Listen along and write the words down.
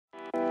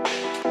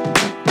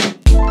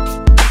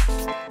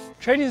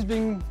Training's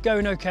been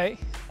going okay.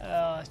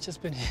 It's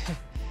just been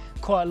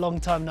quite a long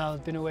time now.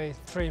 I've been away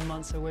 3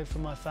 months away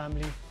from my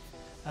family.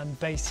 I'm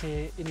based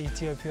here in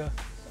Ethiopia,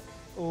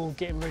 all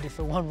getting ready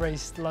for one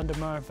race, the London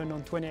Marathon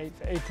on 28th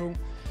April.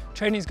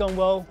 Training's gone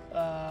well.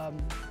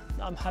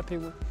 I'm happy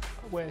with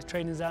where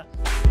training's at.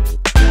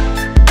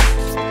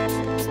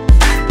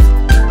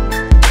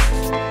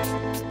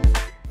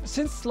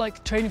 Since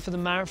training for the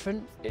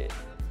marathon,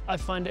 I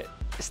find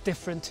it's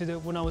different to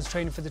when I was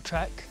training for the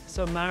track.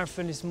 So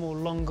marathon is more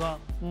longer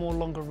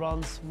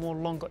runs, more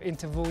longer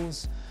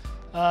intervals,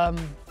 a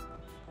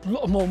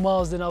lot more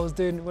miles than I was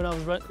doing when I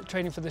was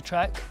training for the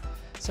track.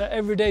 So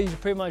every day you're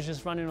pretty much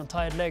just running on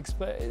tired legs,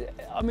 but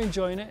I'm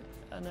enjoying it.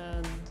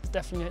 And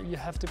definitely you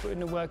have to put in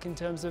the work in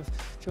terms of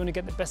if you want to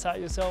get the best out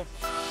of yourself.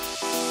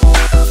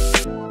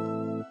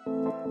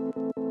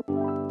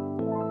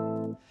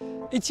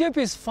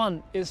 Ethiopia is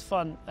fun. It's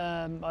fun.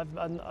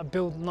 I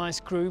built a nice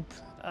group,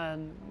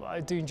 and I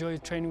do enjoy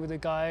training with the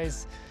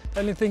guys. The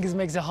only thing that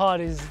makes it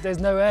hard is there's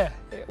no air.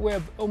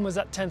 We're almost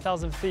at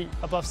 10,000 feet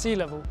above sea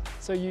level.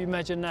 So you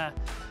imagine that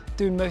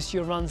doing most of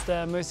your runs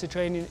there, most of the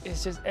training,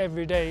 it's just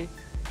every day.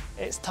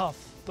 It's tough,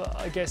 but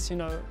I guess, you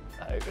know,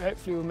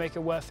 hopefully we'll make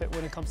it worth it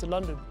when it comes to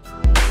London.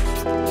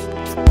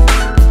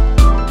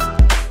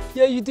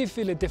 Yeah, you do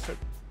feel it different.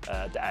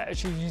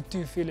 Actually, you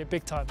do feel it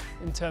big time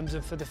in terms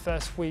of for the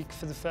first week,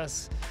 for the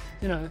first,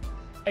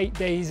 8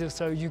 days or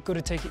so, you've got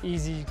to take it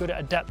easy, you've got to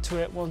adapt to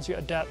it. Once you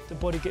adapt, the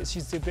body gets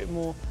used to it a bit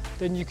more,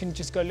 then you can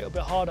just go a little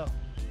bit harder.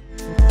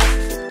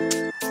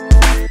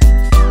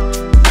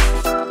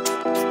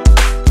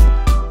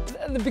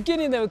 At the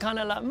beginning, they were kind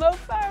of like, Mo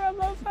Farah,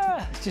 Mo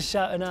Farah, just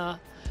shouting out.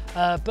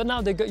 But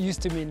now they got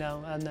used to me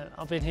now, and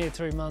I've been here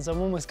 3 months. I'm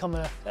almost come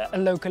a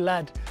local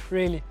lad,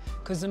 really,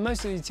 because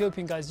most of the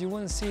Ethiopian guys, you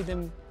wouldn't see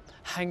them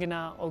hanging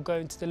out or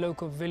going to the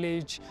local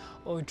village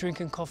or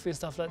drinking coffee and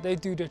stuff like that. They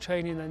do their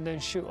training and then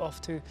shoot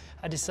off to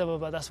Addis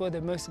Ababa. That's where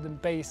most of them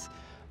base.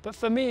 But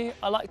for me,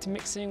 I like to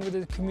mix in with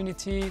the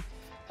community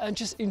and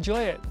just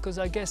enjoy it, because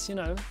I guess,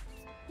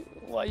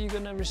 why are you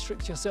going to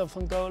restrict yourself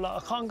and go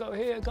like, I can't go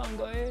here, I can't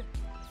go here?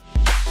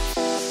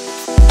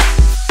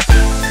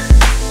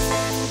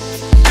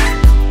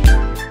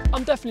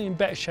 I'm definitely in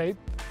better shape.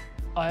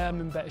 I am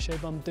in better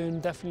shape. I'm doing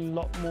definitely a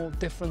lot more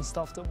different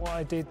stuff than what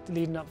I did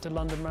leading up to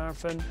London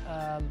Marathon.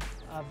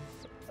 I've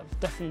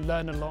definitely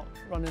learned a lot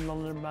running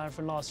London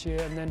Marathon last year,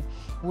 and then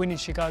winning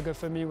Chicago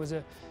for me was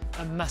a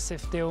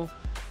massive deal.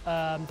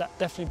 That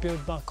definitely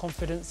built my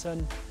confidence.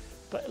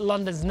 But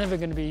London's never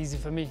going to be easy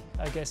for me,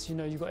 I guess.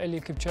 You've got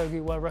Eliud Kipchoge,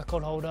 world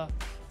record holder.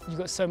 You've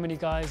got so many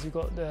guys. You've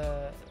got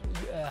the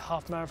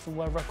half marathon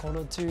world record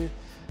holder too.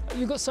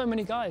 You've got so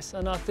many guys,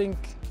 and I think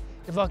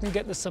if I can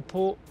get the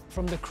support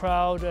from the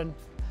crowd and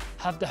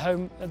have the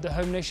home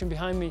nation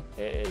behind me,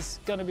 it's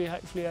going to be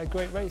hopefully a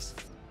great race.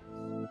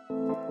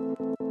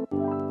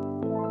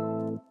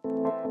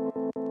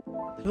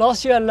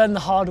 Last year I learned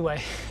the hard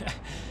way.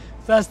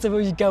 First of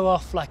all, you go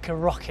off like a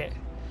rocket,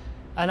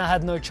 and I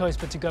had no choice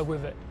but to go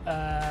with it.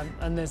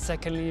 And then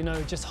secondly,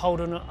 just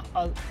holding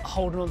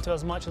on to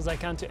as much as I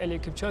can to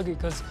Eliud Kipchoge,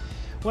 because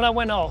when I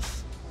went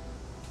off,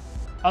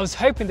 I was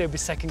hoping there'd be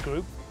second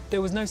group.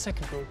 There was no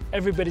second group.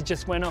 Everybody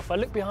just went off. I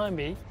looked behind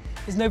me,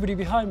 there's nobody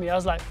behind me. I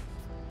was like,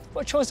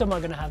 what choice am I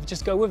gonna have?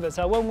 Just go with it.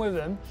 So I went with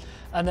them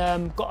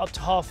and got up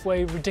to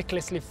halfway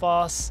ridiculously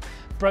fast,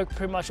 broke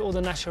pretty much all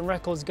the national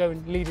records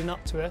leading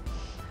up to it.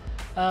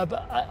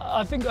 But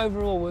I think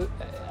overall,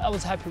 I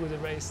was happy with the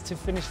race. To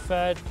finish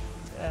third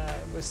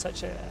with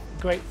such a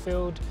great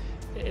field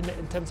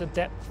in terms of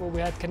depth. Well, we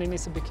had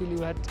Kenenisa Bekele,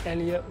 we had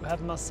Elliot, we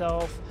had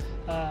myself,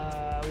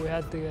 we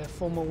had the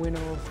former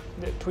winner of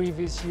the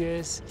previous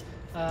years,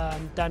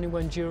 Danny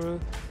Wanjiru.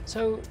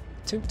 So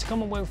to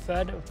come away with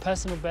third, a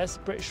personal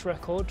best, British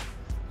record,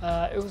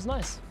 it was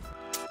nice.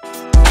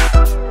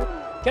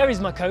 Gary's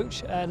my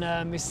coach,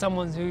 and he's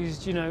someone who's,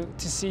 to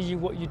see you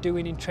what you're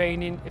doing in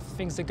training, if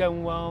things are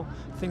going well,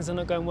 things are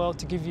not going well,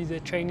 to give you the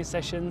training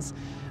sessions.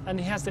 And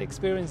he has the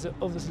experience of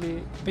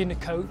obviously being a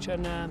coach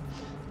and,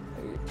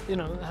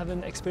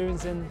 having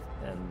experience and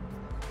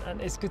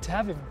it's good to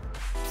have him.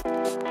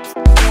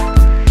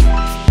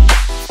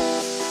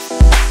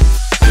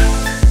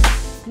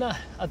 No,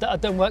 I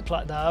don't work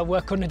like that. I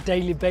work on a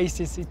daily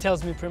basis. He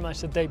tells me pretty much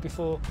the day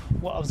before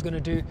what I was going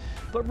to do.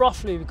 But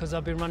roughly, because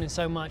I've been running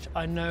so much,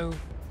 I know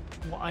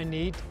what I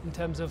need in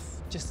terms of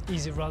just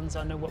easy runs.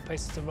 I know what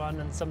paces to run,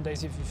 and some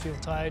days if you feel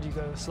tired, you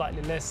go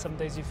slightly less. Some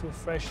days you feel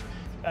fresh, you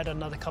add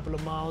another couple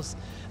of miles.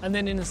 And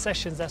then in the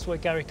sessions, that's where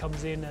Gary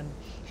comes in and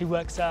he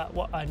works out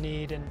what I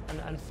need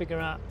and figure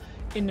out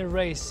in the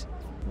race,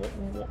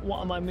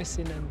 what am I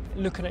missing, and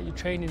looking at your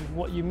training,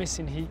 what you're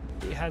missing, he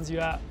hands you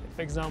out.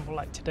 For example,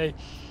 like today,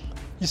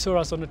 you saw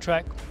us on the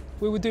track.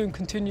 We were doing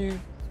continue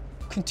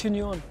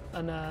on,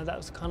 and that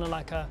was kind of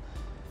like a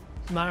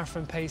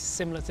marathon pace,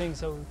 similar thing.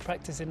 So we're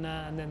practicing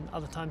that, and then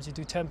other times you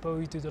do tempo,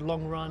 you do the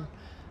long run,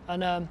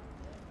 and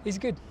he's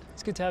good.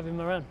 It's good to have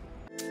him around.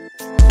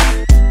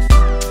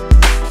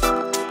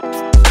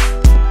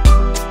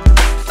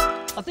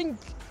 I think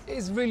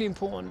it's really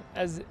important,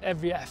 as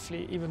every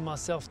athlete, even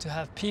myself, to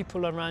have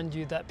people around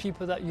you,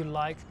 people that you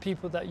like,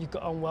 people that you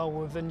get on well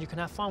with and you can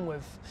have fun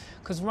with.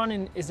 Because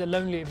running is a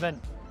lonely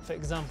event, for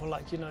example,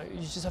 like, you know,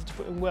 you just have to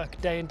put in work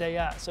day in, day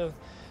out. So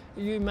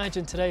you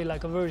imagine today,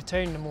 like, I've already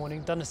trained in the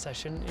morning, done a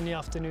session, in the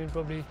afternoon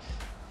probably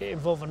it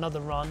involve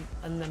another run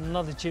and then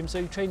another gym. So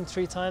you train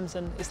 3 times,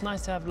 and it's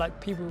nice to have like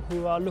people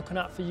who are looking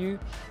out for you,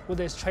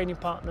 whether it's training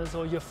partners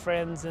or your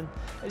friends, and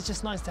it's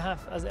just nice to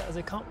have as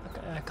a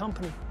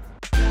company.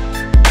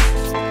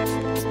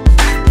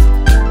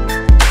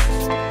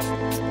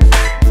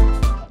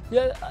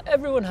 Yeah,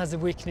 everyone has a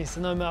weakness,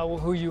 no matter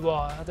who you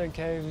are. I don't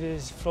care if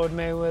it's Floyd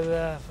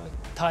Mayweather,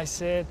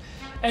 Tyson,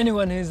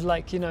 anyone who's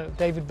like, you know,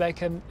 David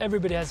Beckham.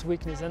 Everybody has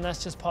weakness, and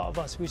that's just part of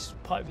us, which is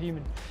part of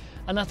human.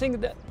 And I think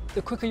that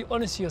the quicker you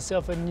honest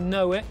yourself and you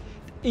know it,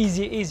 the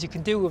easier it is you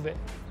can deal with it.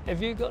 If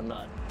you've got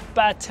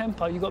bad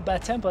temper, you got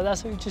bad temper.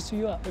 That's just who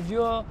you are. If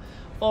you're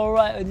all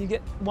right and you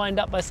get wind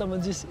up by someone,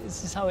 it's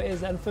just how it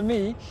is. And for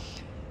me,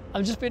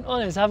 I'm just being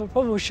honest. I have a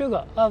problem with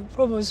sugar. I have a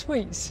problem with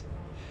sweets.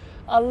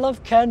 I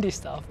love candy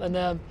stuff, and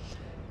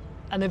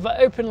if I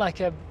open like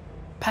a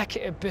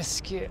packet of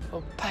biscuit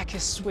or packet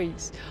of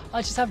sweets,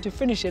 I just have to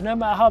finish it, no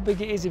matter how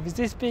big it is. If it's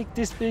this big,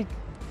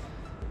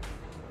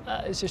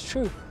 it's just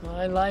true.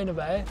 I ain't lying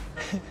about it.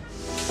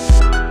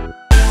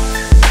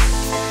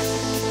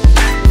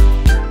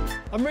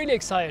 I'm really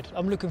excited.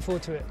 I'm looking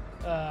forward to it.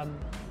 I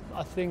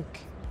think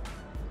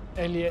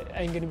Elliot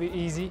ain't going to be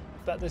easy,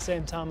 but at the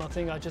same time, I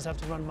think I just have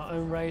to run my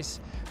own race,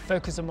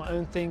 focus on my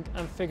own thing,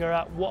 and figure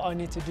out what I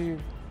need to do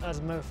as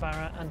Mo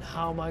Farah, and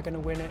how am I going to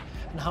win it,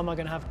 and how am I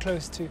going to have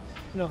close to, you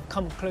know,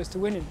 come close to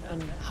winning,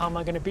 and how am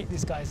I going to beat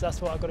these guys.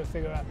 That's what I've got to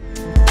figure out.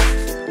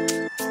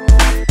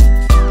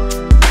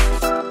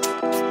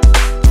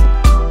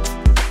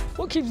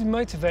 What keeps me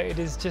motivated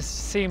is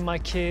just seeing my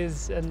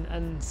kids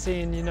and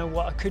seeing, you know,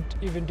 what I could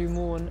even do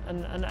more,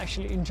 and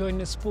actually enjoying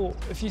the sport.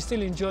 If you're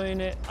still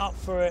enjoying it, up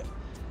for it,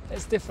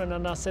 it's different.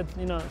 And I said,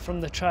 you know, from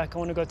the track, I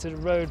want to go to the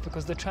road,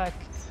 because the track,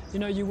 you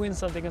know, you win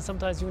something, and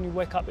sometimes when you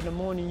wake up in the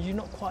morning, you're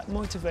not quite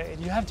motivated.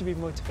 You have to be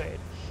motivated.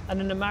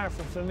 And in the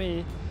marathon, for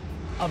me,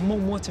 I'm more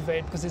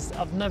motivated because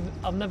I've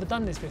never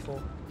done this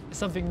before. It's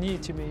something new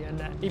to me,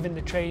 and even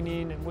the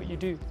training and what you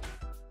do.